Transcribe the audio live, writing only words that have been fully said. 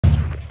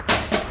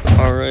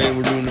Alright,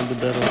 we're doing another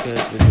battle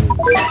cast video.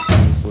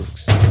 This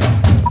works.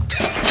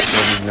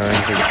 Level 9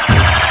 for the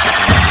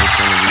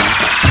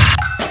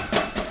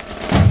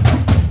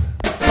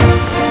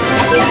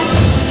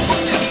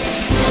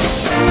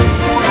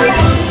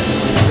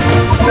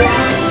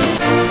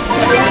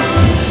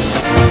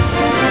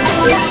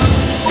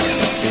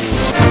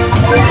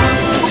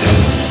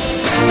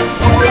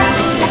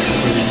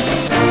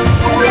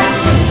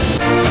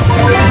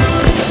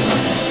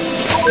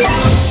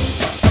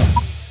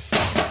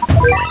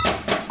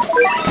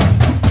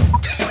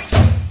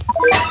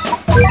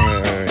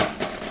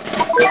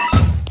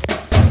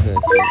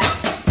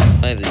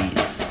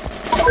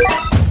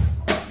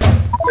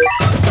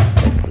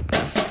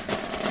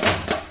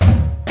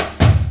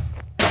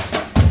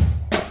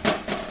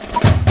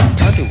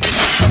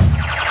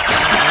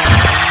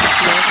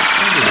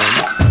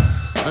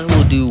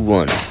do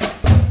one.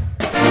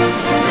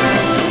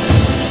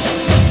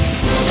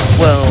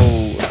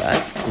 Well,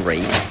 that's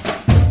great.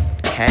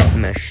 Cat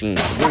machine.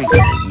 We're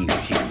gonna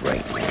use you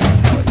right now,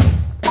 buddy.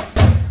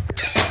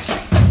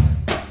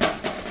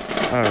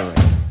 Alright.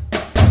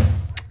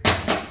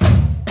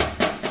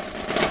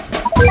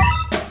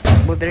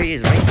 Well, there he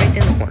is, right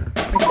in the corner.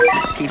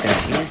 Keep that.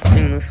 He's just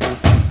doing this whole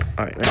keep.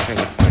 Alright, let's try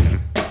to find him.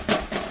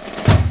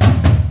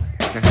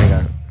 Okay, I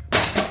got it.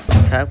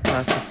 Tap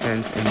class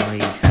defense and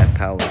mighty tap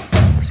power.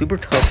 Super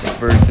tough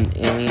versus an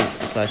alien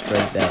slash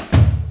red that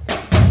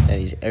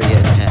he's already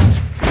attached.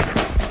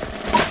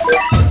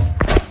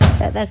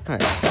 That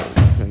kind of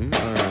sells him.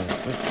 Alright,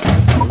 let's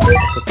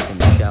equip him,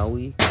 shall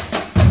we?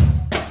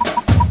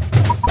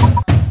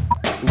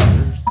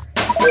 Oopers.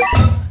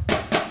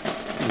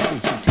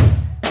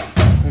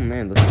 Oh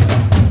man, look at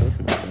this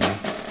one.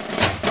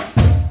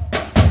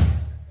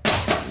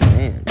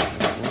 Man,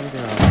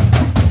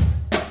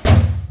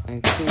 I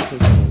could put some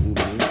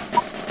oopers.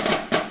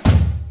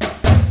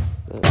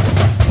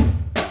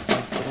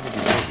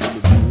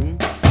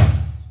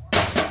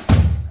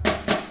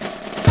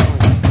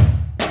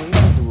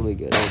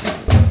 Good.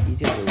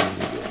 These are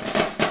really good.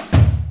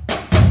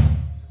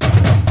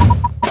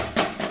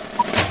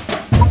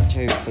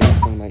 Try to replace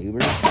one of my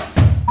Ubers.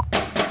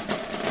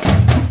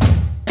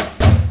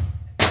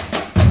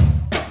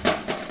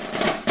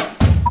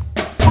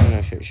 I'm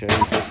not sure. Should I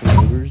replace some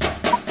Ubers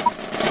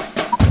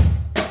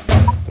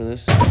for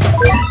this?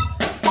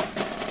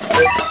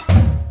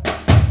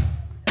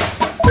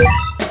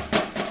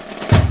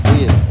 Oh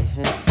yeah, I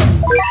have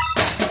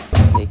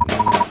to make my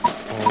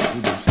all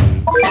Ubers soon.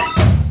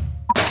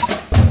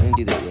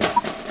 Do that yet.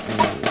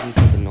 At least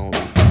with the null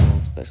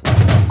special.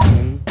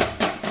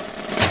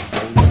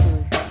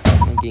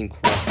 I'm getting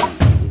crushed.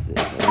 Is this?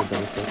 I will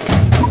double check it.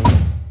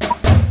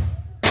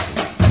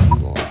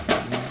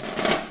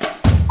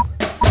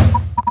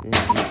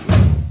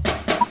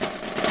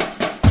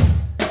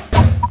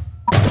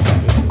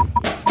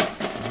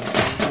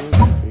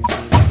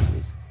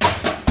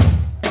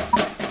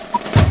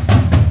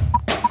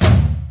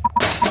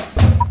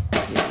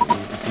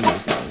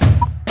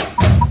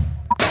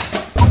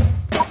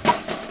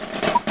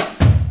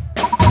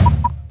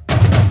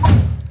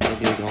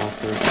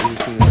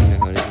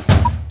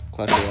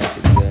 Clash of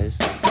Royale.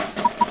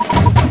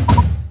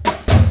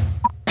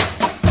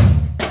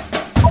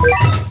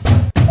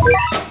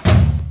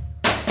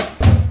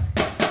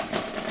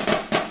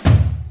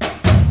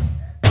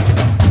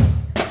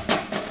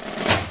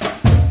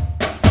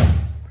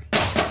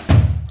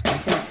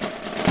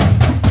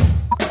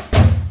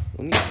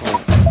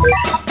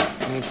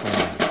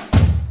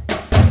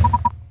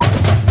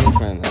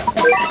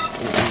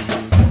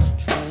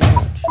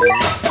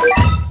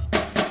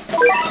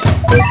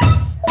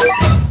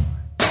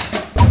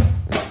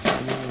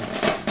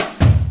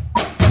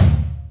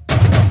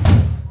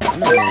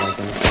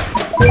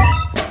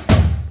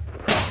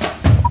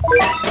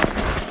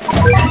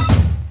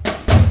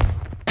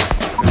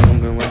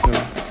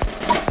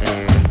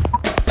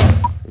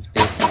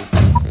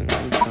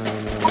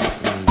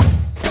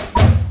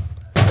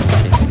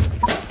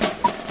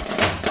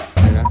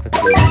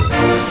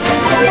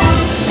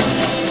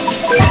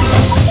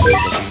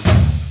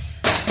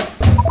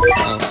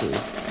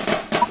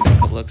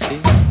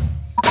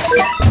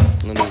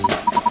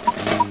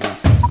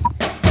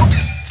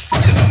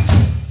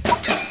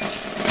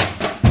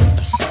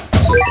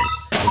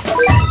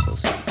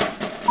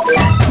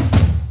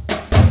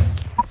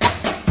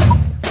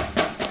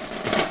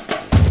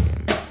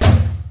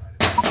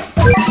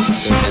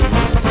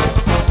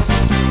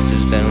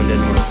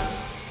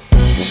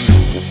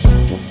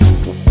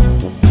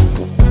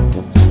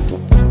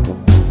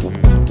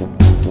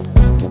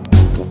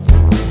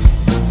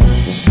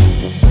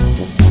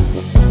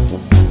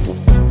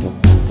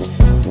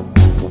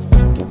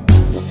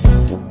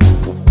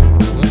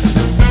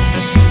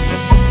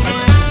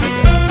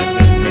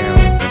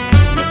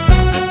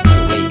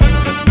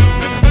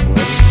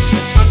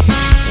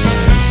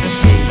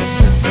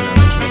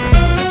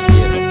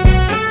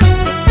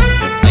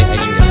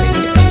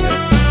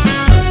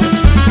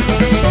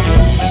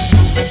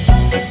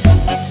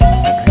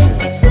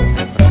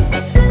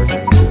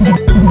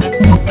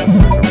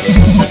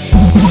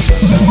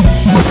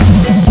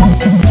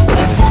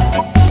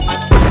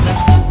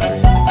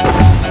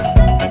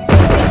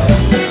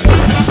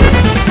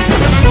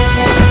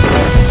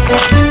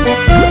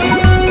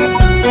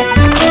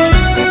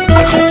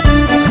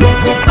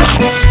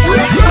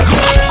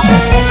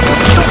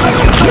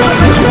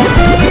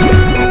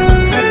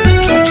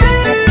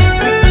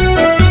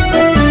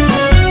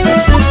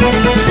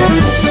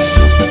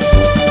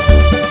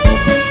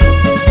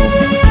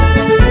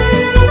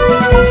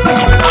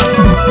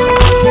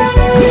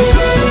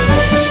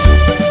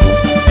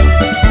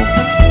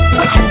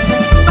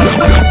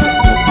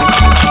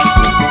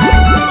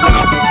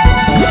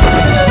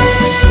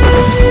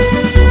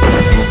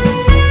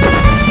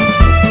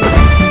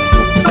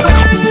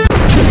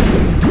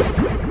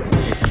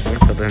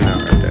 They're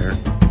not right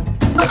there.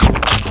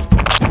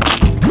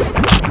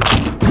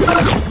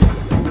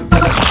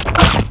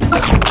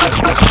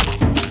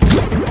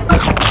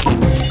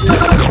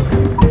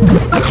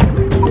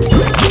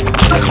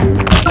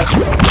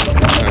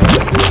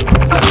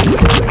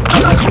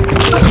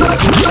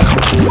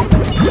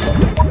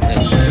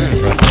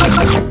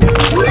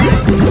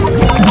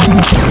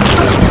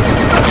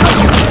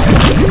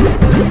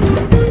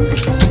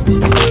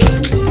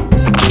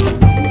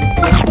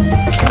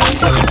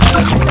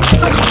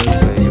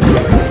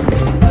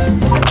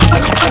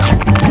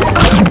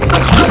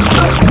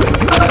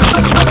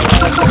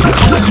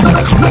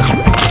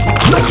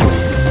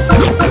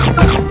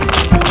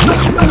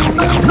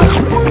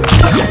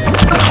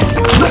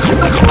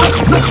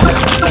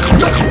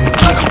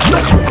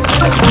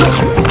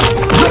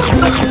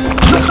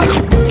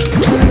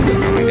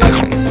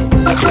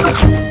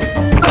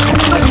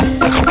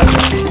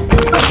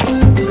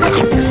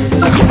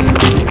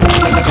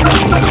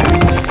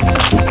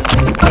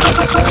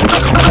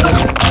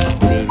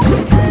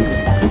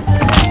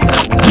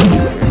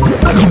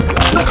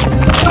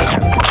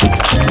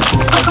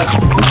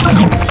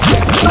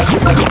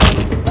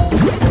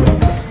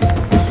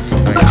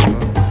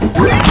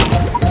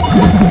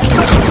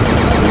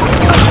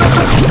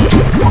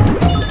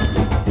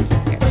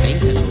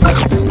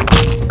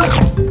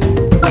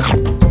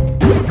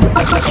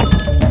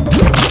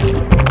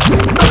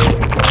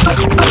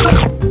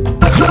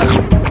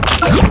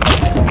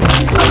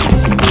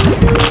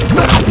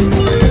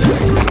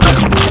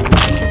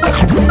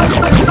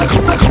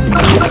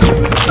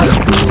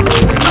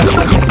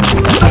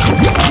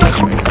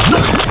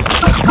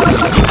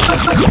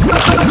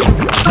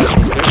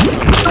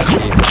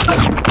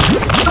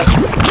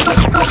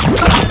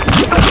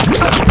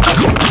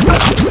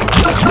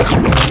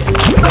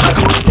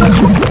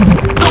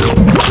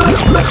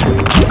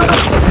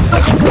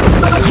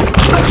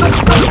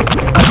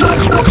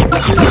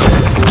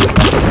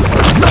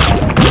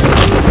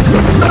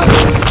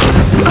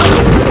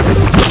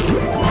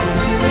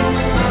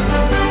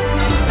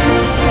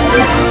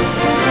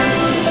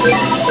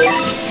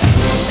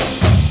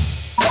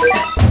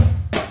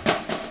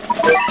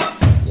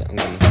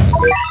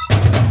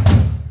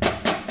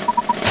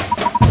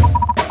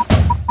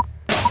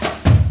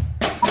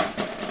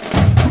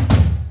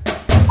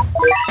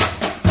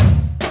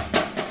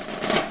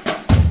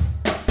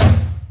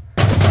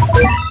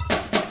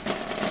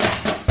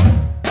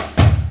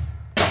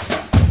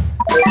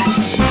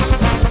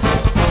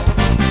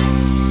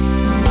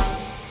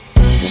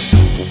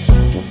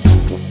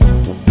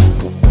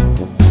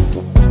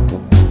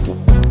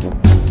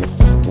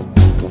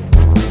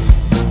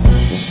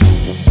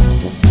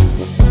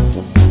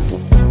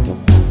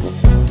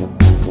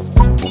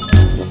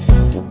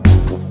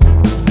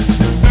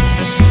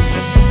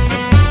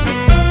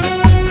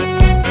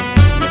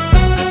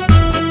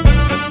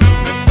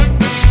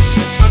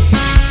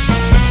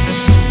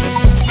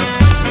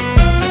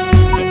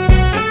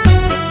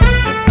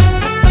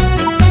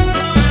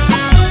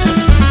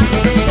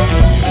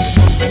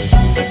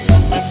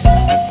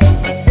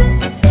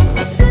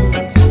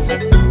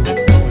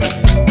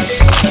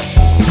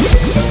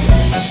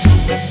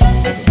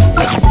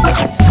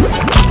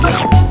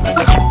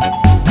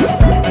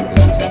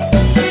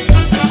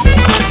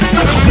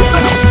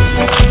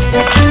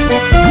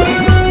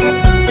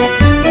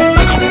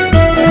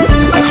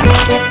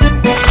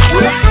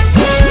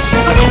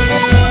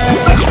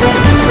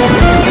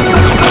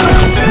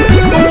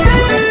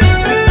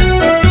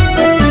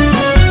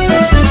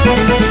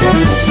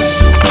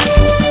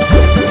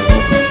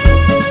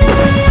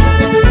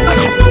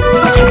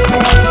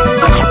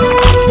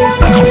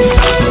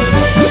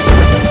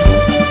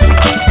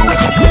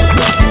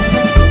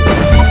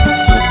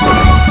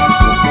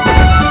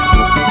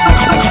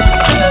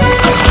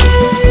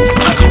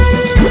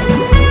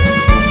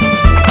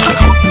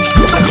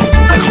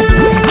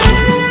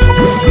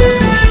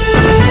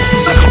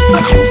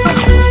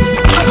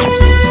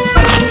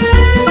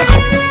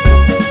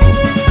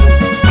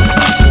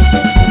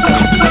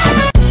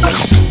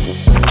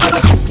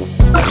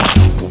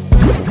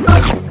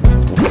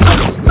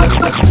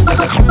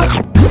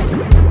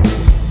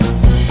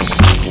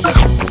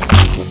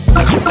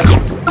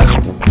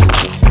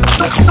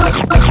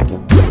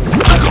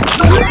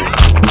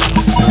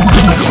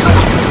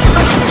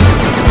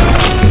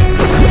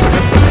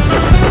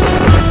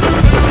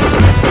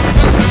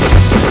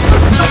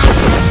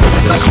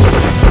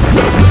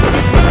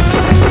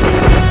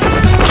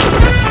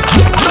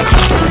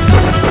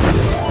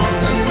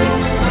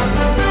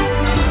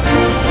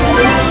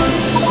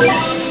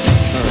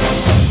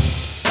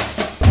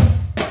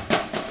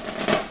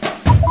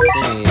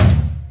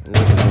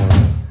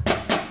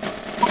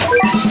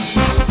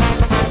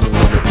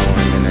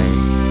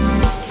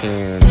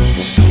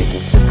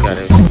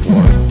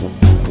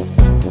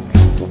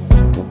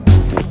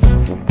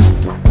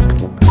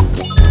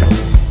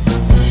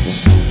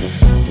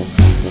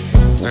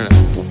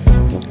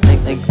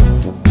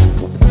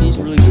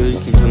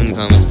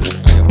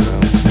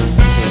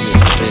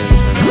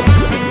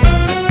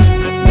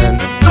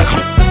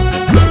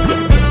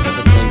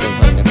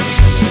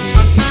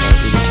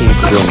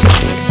 doing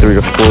 3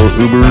 to 4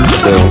 Ubers,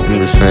 so I'm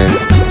just saying.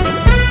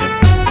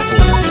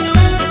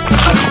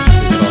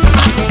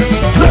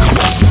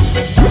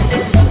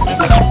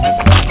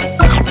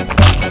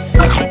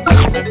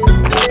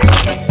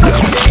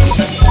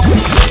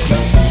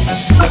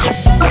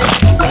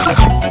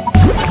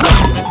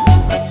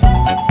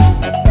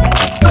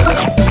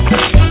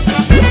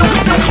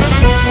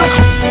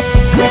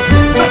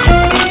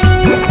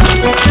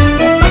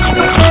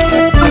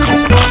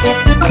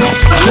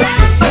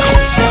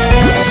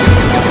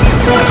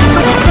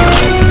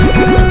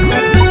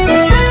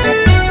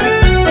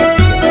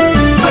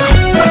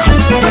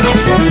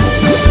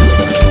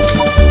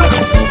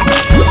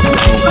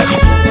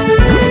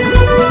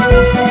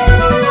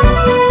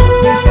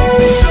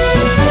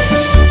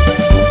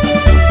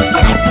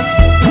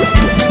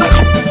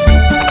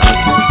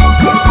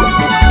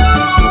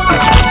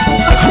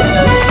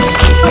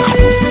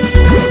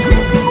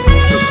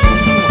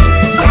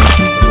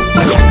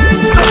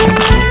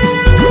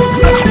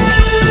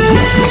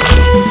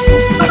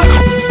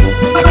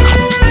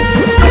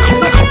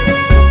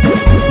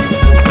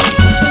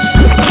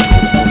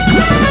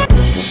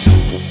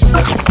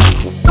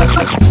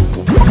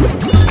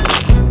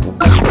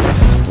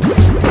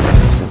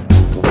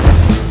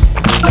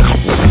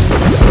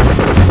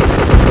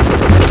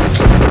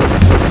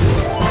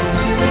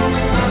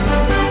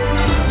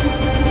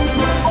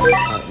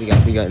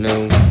 We got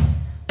no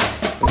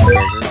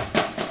treasure.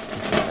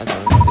 That's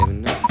all I'm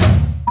saving now.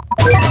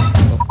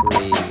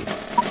 Upgrade.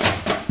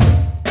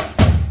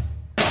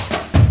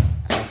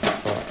 I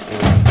thought it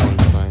was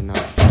 1-5, not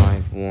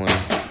 5-1. I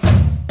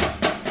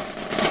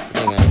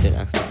think I did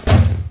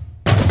accidentally.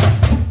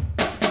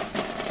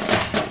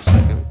 Wait a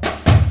second.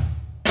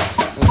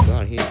 Oh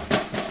god, he has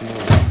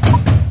more.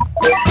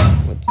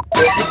 What did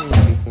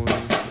he do for me?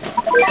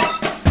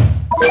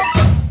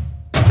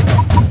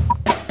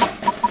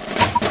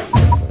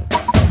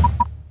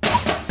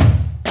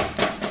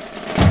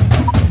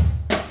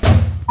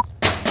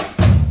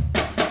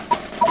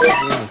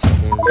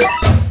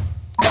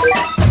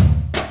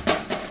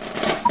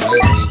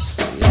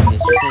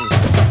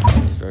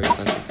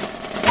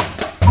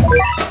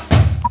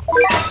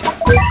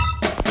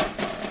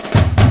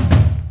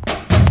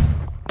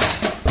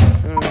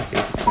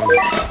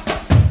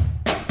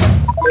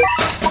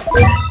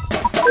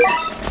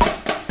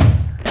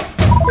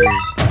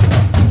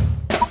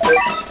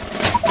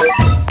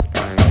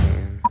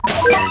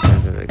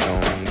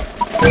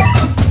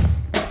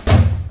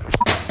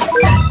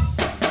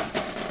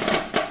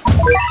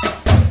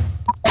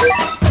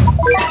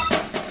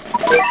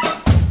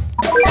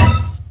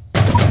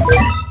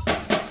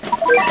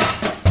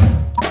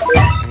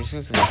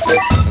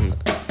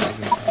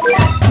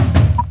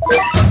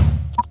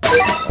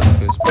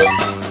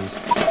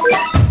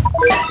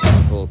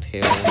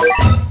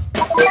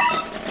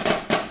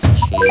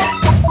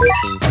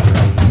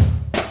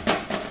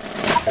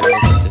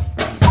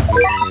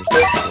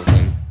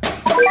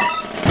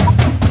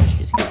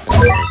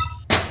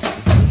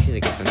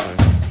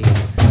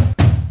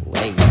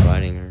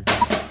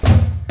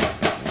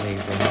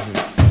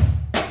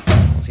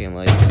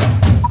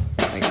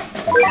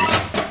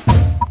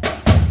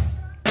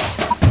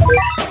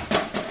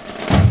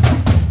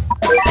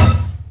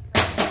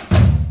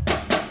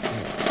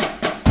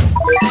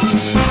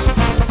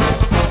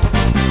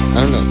 I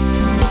don't know.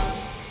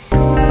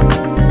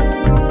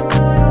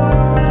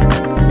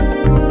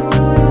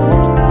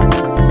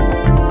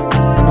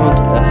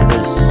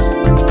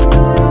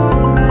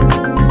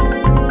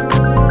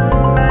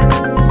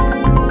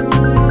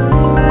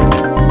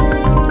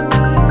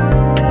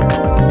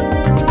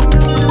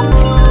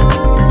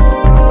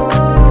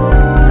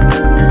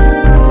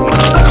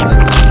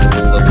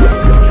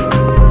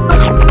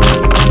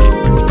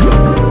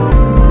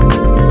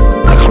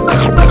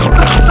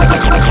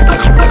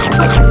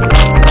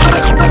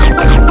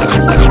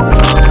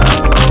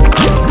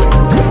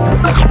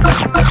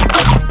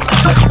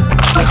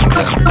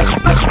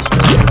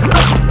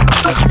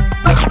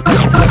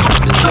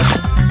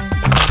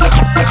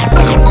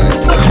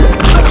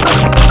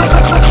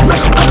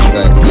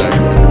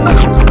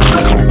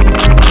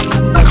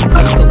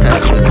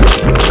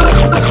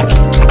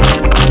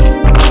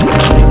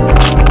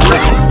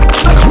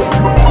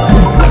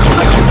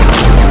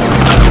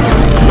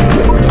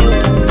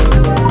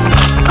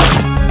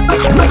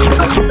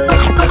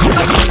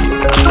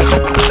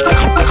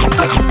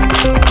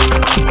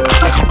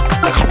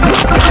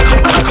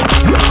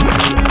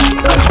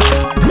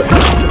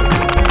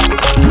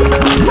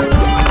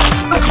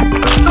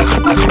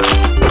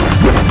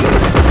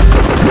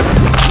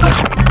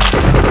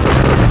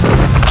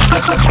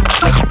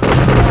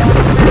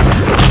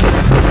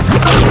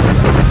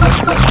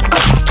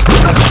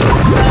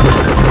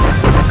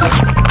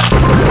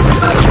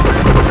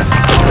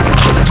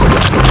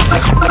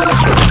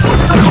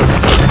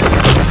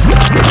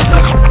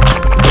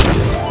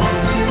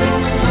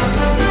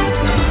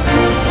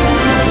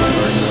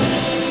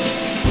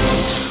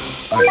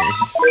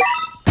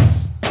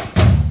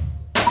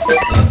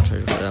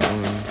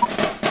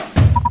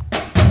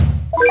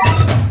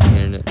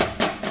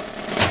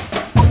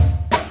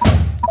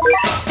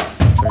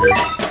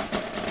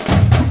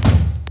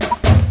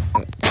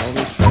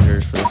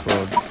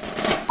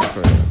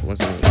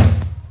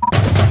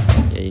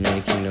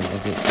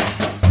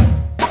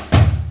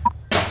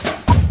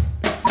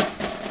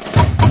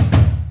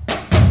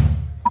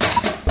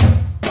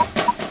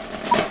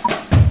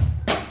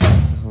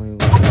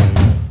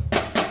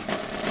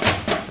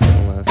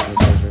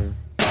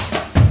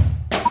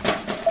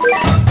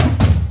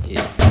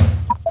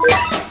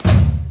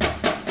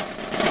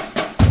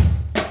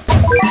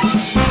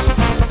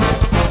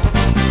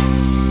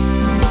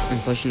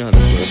 you know how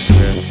this works.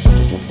 We're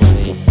gonna just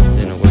play,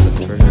 then I'll work with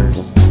the treasures.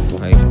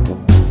 Right?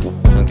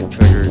 I'll get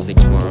treasures like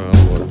tomorrow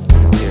or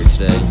later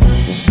today.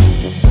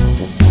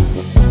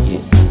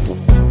 Yeah.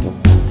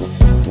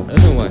 I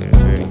don't know why I'm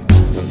very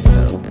something like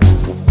that, okay.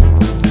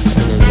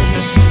 And then I'm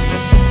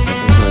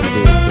trying to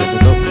do it, but it's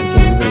like, oh,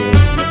 continue video.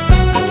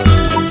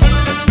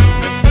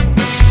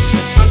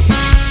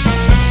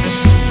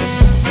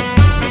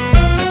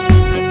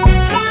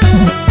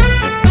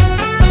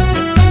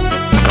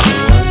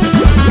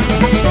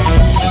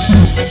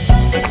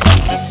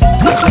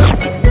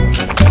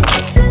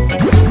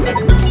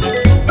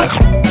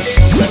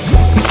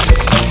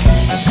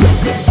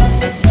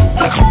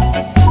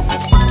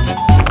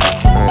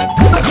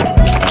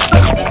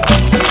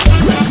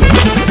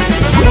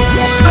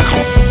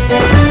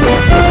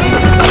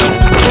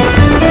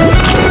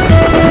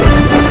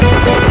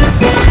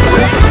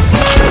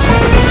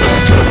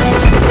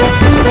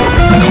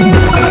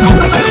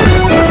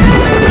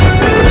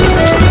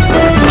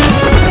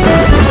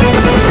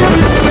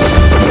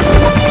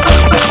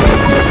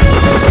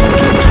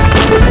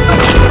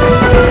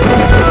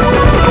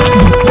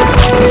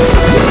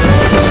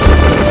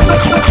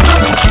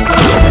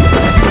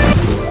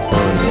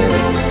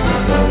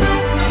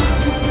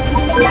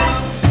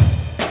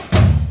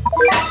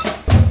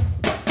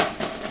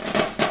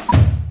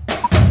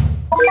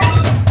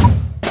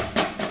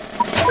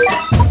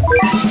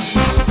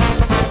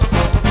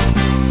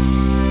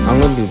 I'm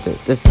gonna do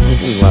this.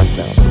 This is the last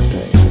battle for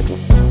today.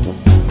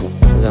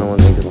 Because I don't want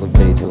to make this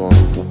video too long.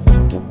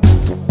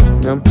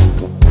 No?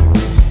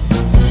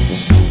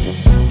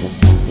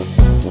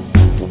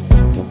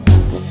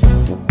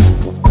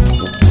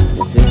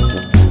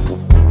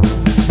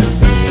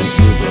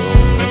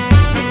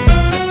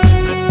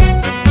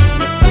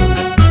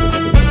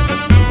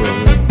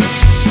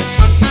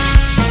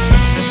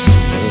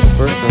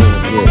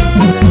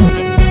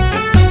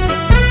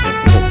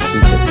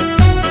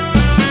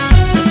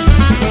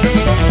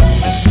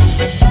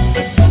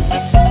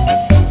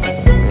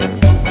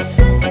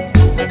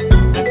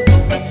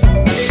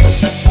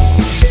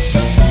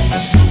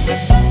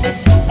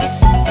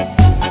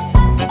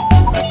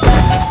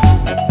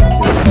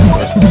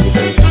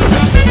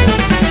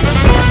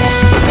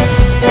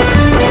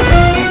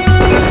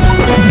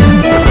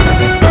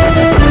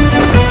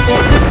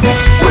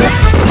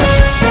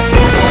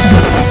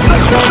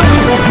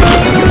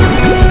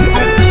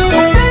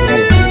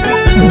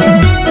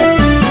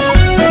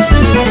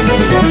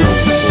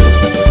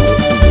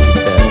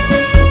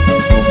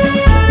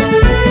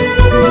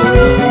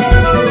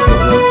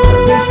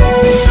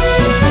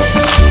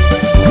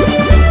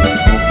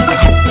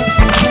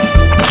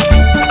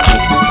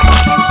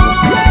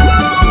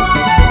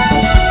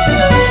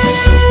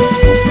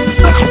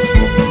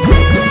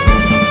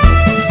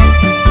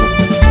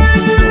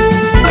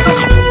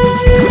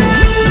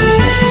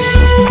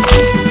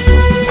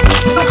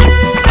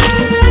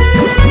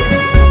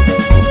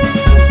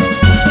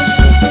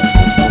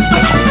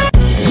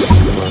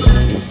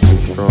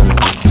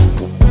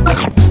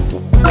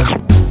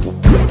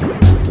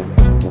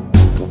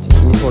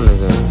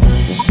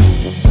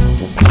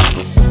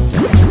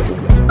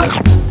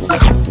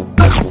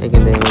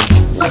 Taking damage.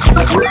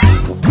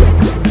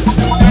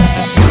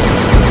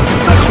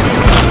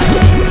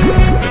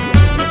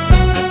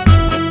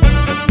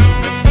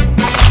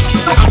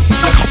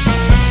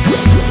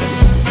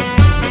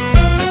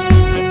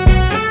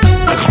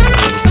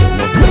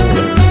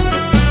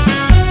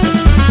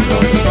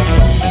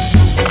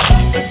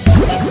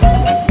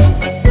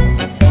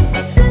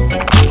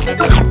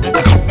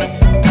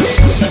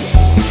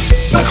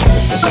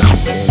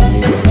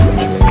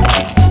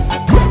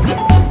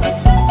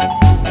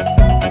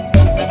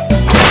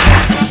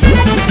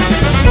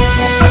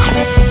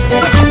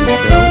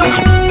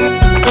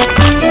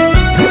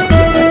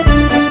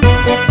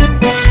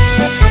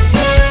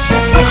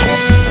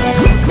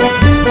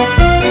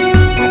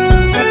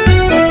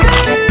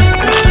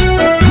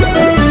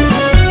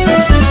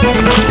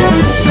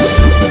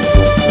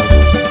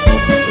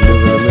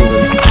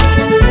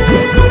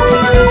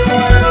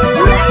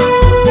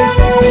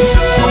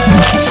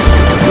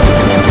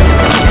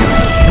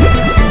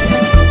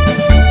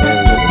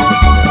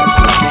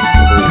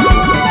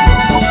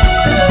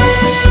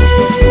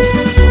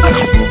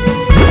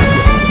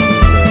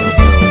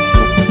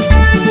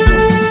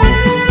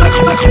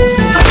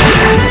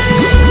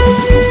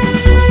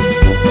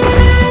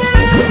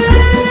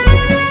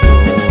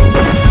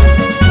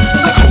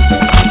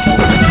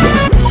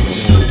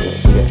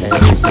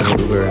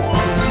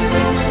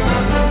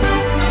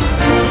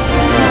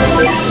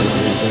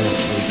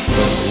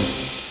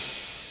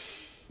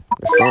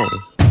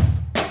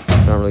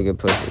 Not really good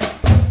pushes.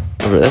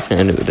 Alright, that's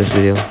gonna end it with this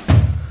video.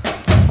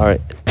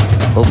 Alright.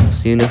 Well,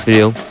 see you next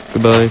video.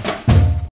 Goodbye.